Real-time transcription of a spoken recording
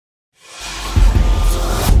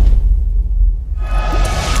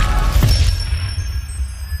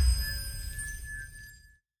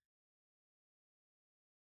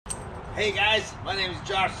Hey guys, my name is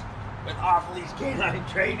Josh with Off Leash Canine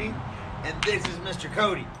Training, and this is Mr.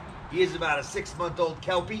 Cody. He is about a 6-month-old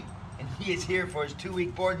Kelpie, and he is here for his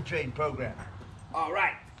 2-week board and train program. All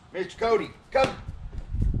right, Mr. Cody, come.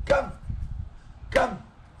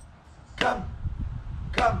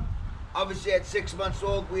 Obviously at 6 months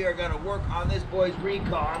old, we are gonna work on this boy's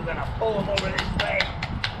recall. I'm gonna pull him over this way.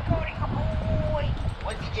 Cody, come on, boy.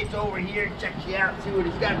 Once he gets over here, check you out, see what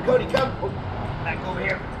he's got. Cody, come. Oh, back over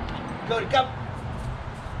here. Cody, come.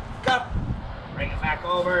 Bring it back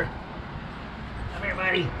over. Come here,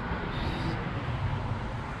 buddy.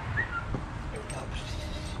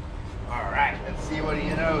 All right, let's see what he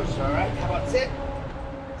knows. All right, how about sit?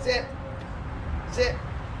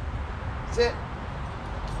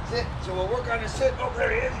 So we'll work on his sit. Oh,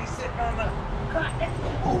 there he is. He's sitting on the cot.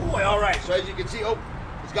 Oh boy, all right. So as you can see, oh,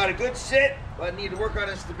 he's got a good sit, but need to work on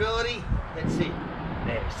his stability. Let's see.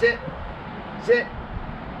 There, sit.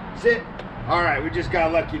 All right, we just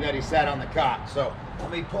got lucky that he sat on the cot. So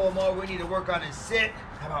let me pull him over. We need to work on his sit.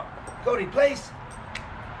 How about Cody, place?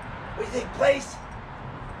 What do you think, place?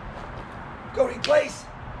 Cody, place?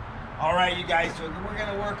 All right, you guys, so we're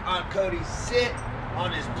gonna work on Cody's sit,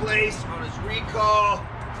 on his place, on his recall.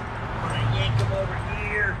 I'm gonna yank him over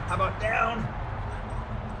here. How about down?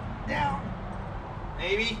 Down.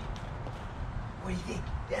 Maybe? What do you think?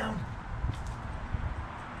 Down?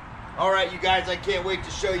 All right, you guys, I can't wait to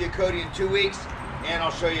show you Cody in 2 weeks, and I'll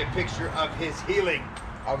show you a picture of his healing.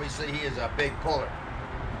 Obviously, he is a big puller.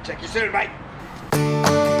 Check you soon, bye.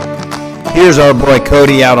 Here's our boy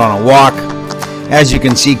Cody out on a walk. As you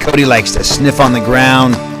can see, Cody likes to sniff on the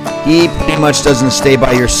ground. He pretty much doesn't stay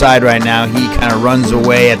by your side right now. He kind of runs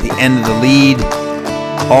away at the end of the lead,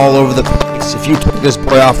 all over the place. If you took this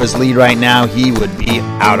boy off his lead right now, he would be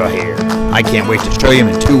out of here. I can't wait to show you him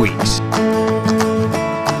in 2 weeks.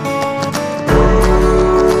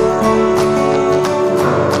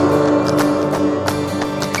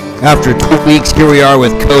 After 2 weeks, here we are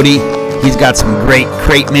with Cody. He's got some great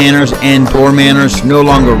crate manners and door manners. No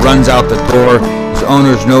longer runs out the door. His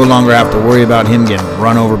owners no longer have to worry about him getting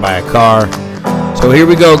run over by a car. So here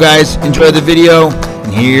we go, guys. Enjoy the video.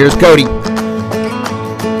 And here's Cody.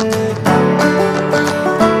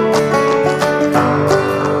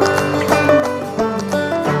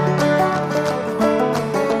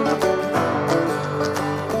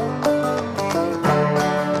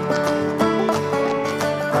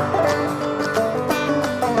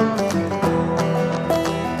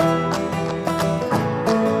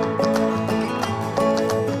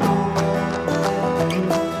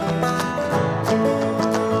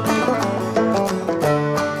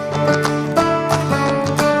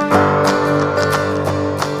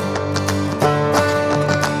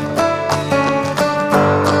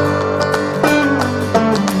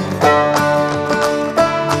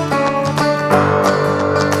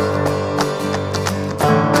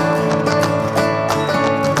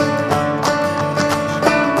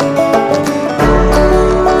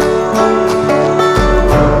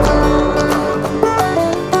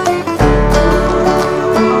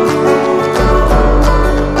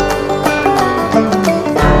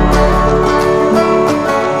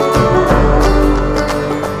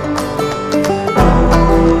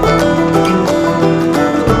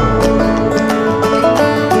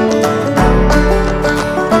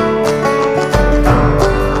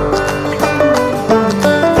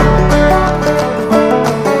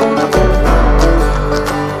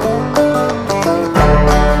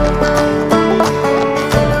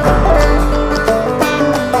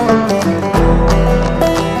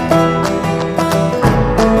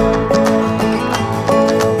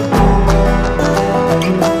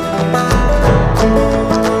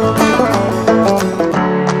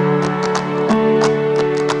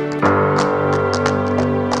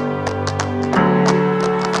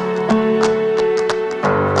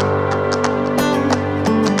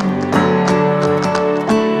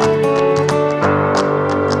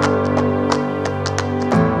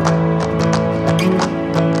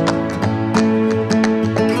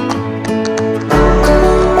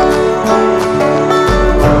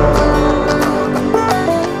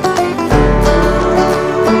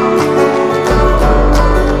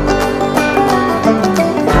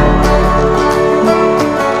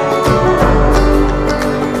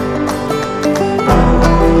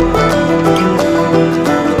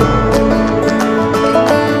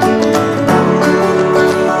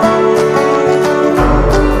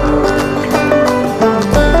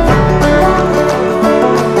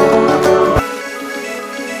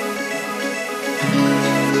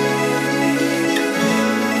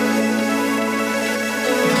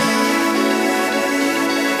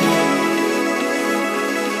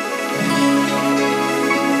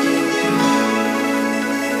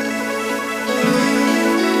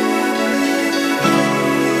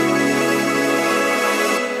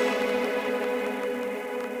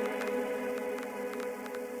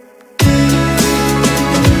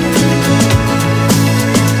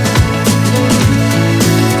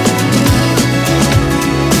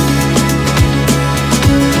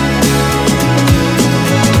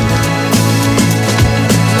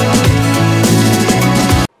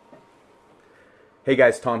 Hey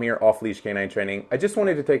guys, Tom here, Off Leash Canine Training. I just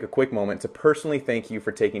wanted to take a quick moment to personally thank you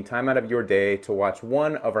for taking time out of your day to watch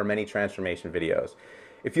one of our many transformation videos.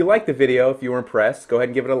 If you liked the video, if you were impressed, go ahead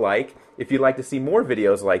and give it a like. If you'd like to see more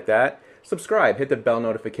videos like that, subscribe, hit the bell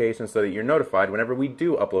notification so that you're notified whenever we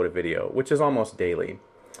do upload a video, which is almost daily.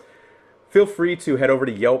 Feel free to head over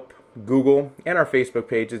to Yelp, Google, and our Facebook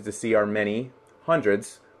pages to see our many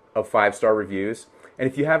hundreds of 5-star reviews. And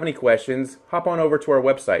if you have any questions, hop on over to our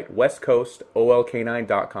website,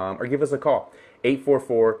 westcoastolk9.com, or give us a call,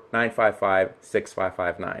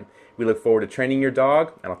 844-955-6559. We look forward to training your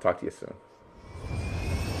dog, and I'll talk to you soon.